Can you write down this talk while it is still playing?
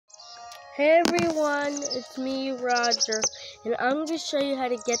Hey everyone, it's me, Roger, and I'm going to show you how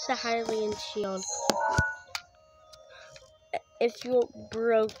to get the Hylian shield. If you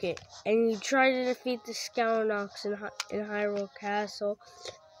broke it, and you try to defeat the Skownox in Hyrule Castle,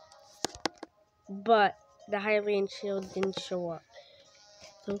 but the Hylian shield didn't show up.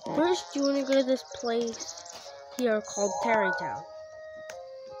 So first you want to go to this place here called Terrytown.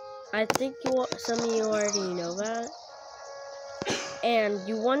 I think some of you already know that. And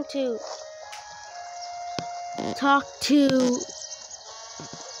you want to talk to, you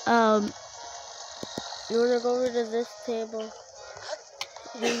want to go over to this table.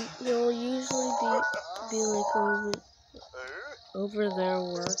 You'll usually be like over there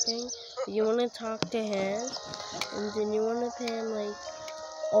working. You want to talk to him, and then you want to pay him like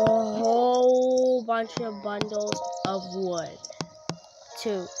a whole bunch of bundles of wood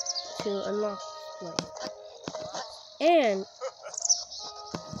to unlock this place. And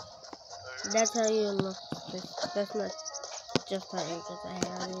that's how you unlock this. That's not just how you get the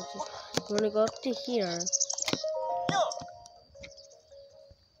hair. You want to go up to here.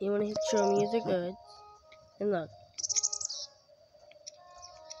 You want to hit show me the goods. And look.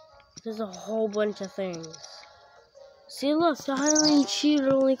 There's a whole bunch of things. See, look, the Hylian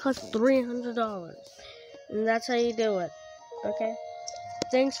shield only costs $300. And that's how you do it. Okay?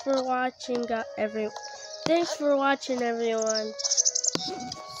 Thanks for watching, Thanks for watching, everyone.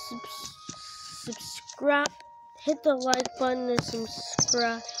 Subscribe. Hit the like button and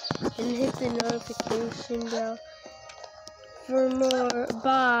subscribe. And hit the notification bell for more.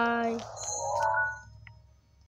 Bye.